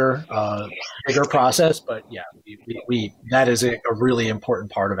larger, bigger process, but yeah, that is a really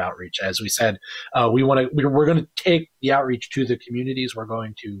important part of outreach. As we said, we're going to take the outreach to the communities. We're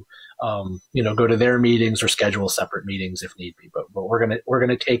going to, go to their meetings or schedule separate meetings if need be, but we're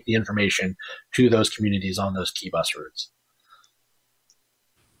going to take the information to those communities on those key bus routes.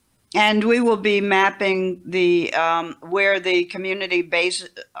 And we will be mapping the where the community-based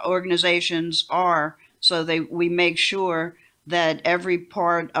organizations are, so we make sure that every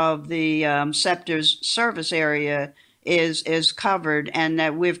part of the SEPTA's service area is covered, and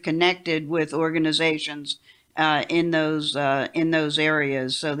that we've connected with organizations in those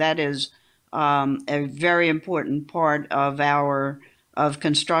areas. So that is a very important part of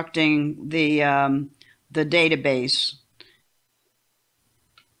constructing the database.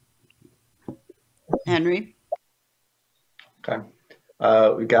 Henry? Okay.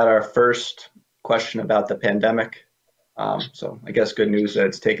 We got our first question about the pandemic. So I guess good news that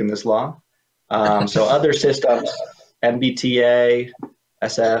it's taken this long. So other systems, MBTA,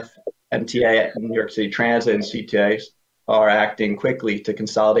 SF, MTA, New York City Transit, and CTA are acting quickly to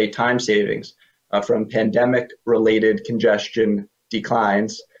consolidate time savings from pandemic-related congestion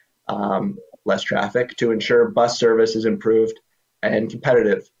declines, less traffic, to ensure bus service is improved and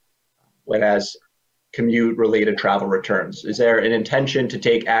competitive, whereas commute-related travel returns. Is there an intention to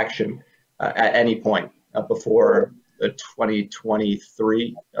take action at any point before the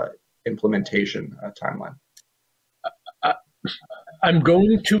 2023 implementation timeline? I'm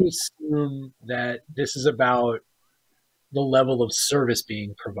going to assume that this is about the level of service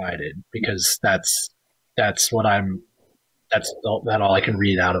being provided, because that's all I can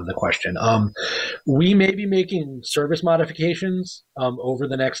read out of the question. We may be making service modifications over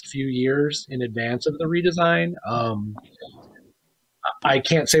the next few years in advance of the redesign. I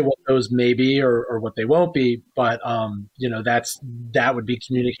can't say what those may be or what they won't be, but that would be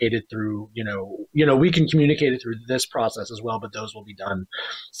communicated through, we can communicate it through this process as well, but those will be done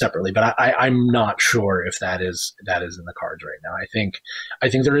separately. But I'm not sure if that is in the cards right now. I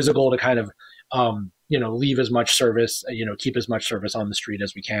think there is a goal to kind of leave as much service, keep as much service on the street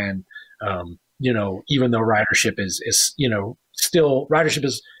as we can. Even though ridership is still ridership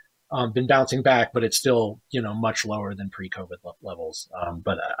is been bouncing back, but it's still, much lower than pre-COVID levels.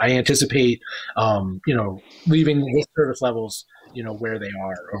 But I anticipate, leaving the service levels, where they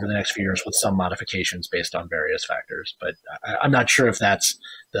are over the next few years with some modifications based on various factors. But I'm not sure if that's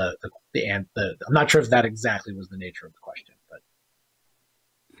I'm not sure if that exactly was the nature of the question. But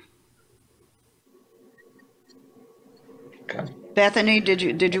Okay. Bethany,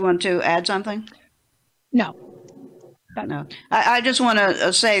 did you want to add something? No. No, I just want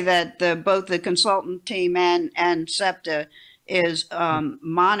to say that both the consultant team and SEPTA is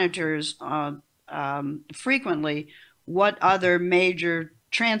monitors frequently what other major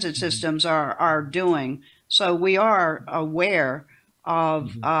transit systems are doing. So we are aware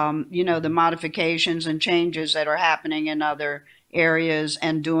of the modifications and changes that are happening in other areas,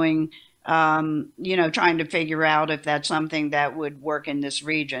 and doing trying to figure out if that's something that would work in this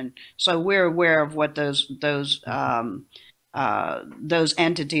region. So we're aware of what those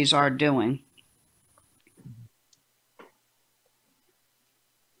entities are doing.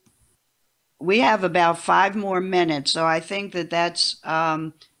 We have about 5 more minutes, so I think that's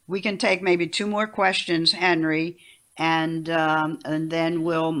we can take maybe 2 more questions, Henry, and then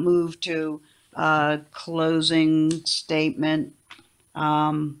we'll move to closing statement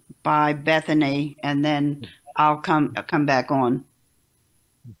by Bethany, and then I'll come back on.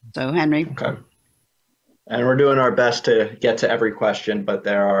 So Henry. Okay. And we're doing our best to get to every question, but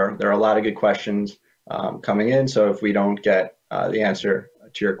there are a lot of good questions coming in. So if we don't get the answer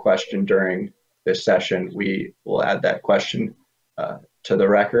to your question during this session, we will add that question to the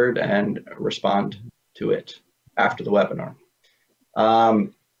record and respond to it after the webinar.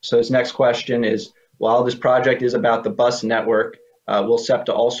 So this next question is, while this project is about the bus network, will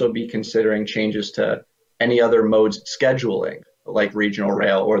SEPTA also be considering changes to any other modes scheduling, like regional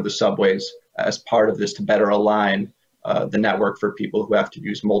rail or the subways, as part of this to better align the network for people who have to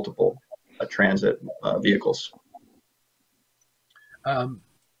use multiple transit vehicles?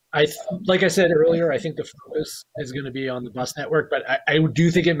 Like I said earlier, I think the focus is going to be on the bus network, but I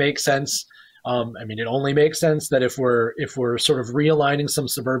do think it makes sense. It only makes sense that if we're sort of realigning some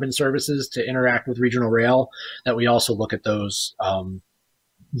suburban services to interact with regional rail, that we also look at those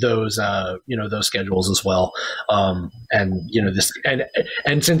schedules as well. And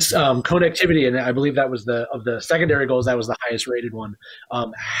since connectivity, and I believe that was of the secondary goals, that was the highest rated one.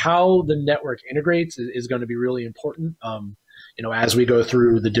 How the network integrates is going to be really important. As we go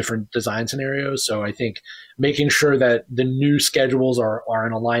through the different design scenarios. So I think making sure that the new schedules are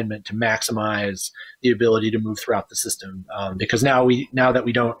in alignment to maximize the ability to move throughout the system. Because now that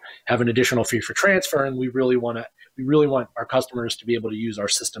we don't have an additional fee for transfer, and we really want our customers to be able to use our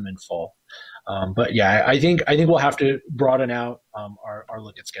system in full. But yeah, I think we'll have to broaden out our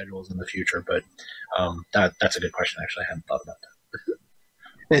look at schedules in the future. But that's a good question. Actually, I hadn't thought about that.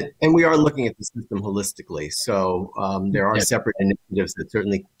 And we are looking at the system holistically. So there are separate initiatives that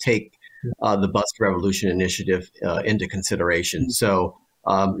certainly take the Bus Revolution initiative into consideration. So,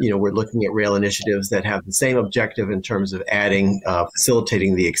 we're looking at rail initiatives that have the same objective in terms of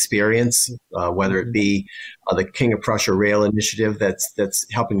facilitating the experience, whether it be the King of Prussia Rail initiative that's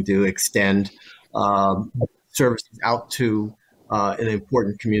helping to extend services out to an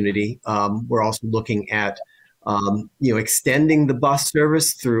important community. We're also looking at extending the bus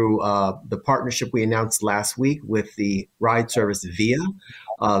service through the partnership we announced last week with the ride service VIA.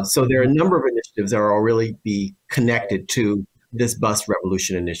 So there are a number of initiatives that will really be connected to this bus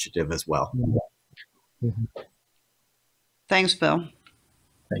revolution initiative as well. Thanks, Bill.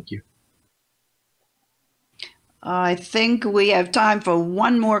 Thank you. I think we have time for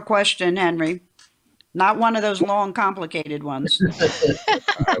one more question, Henry. Not one of those long, complicated ones.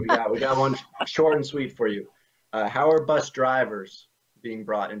 We got one short and sweet for you. How are bus drivers being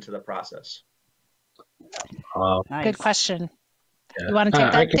brought into the process? Nice. Good question. Yeah. You want to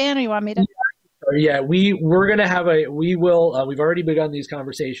take that, Dan, or you want me to? Yeah, we're going to have we've already begun these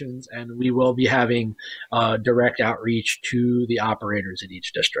conversations, and we will be having direct outreach to the operators in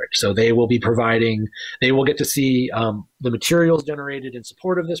each district. So they will get to see the materials generated in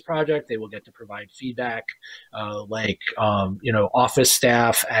support of this project. They will get to provide feedback, office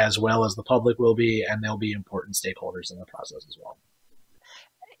staff as well as the public will be, and they'll be important stakeholders in the process as well.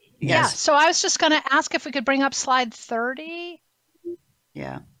 Yes. Yeah, so I was just going to ask if we could bring up slide 30.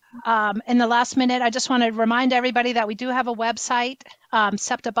 Yeah. In the last minute, I just want to remind everybody that we do have a website,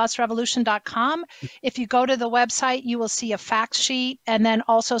 SEPTABusRevolution.com. If you go to the website, you will see a fact sheet and then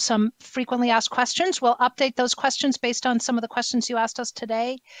also some frequently asked questions. We'll update those questions based on some of the questions you asked us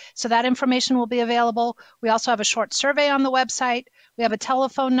today. So that information will be available. We also have a short survey on the website. We have a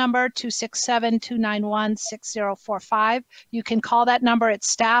telephone number, 267-291-6045. You can call that number. It's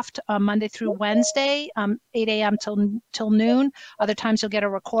staffed Monday through Wednesday, 8 a.m. till noon. Other times you'll get a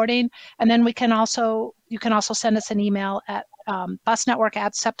recording. And then you can also send us an email at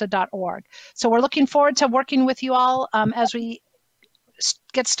busnetwork@septa.org. So we're looking forward to working with you all as we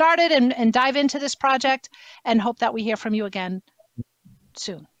get started and dive into this project, and hope that we hear from you again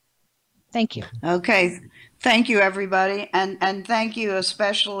soon. Thank you. Okay. Thank you, everybody. And thank you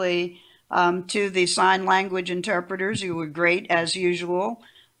especially to the sign language interpreters. You were great as usual.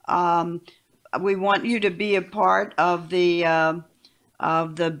 We want you to be a part of the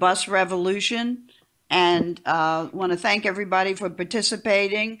bus revolution, and want to thank everybody for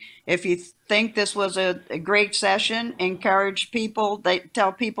participating. If you think this was a great session, encourage people,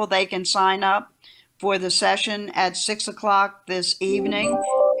 tell people they can sign up for the session at 6 o'clock this evening.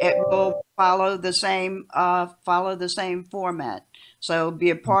 It will follow the same format. So be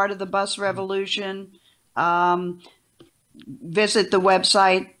a part of the bus revolution. Visit the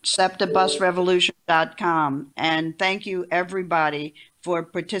website SEPTABusRevolution.com, and thank you everybody for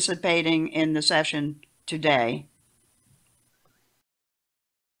participating in the session today.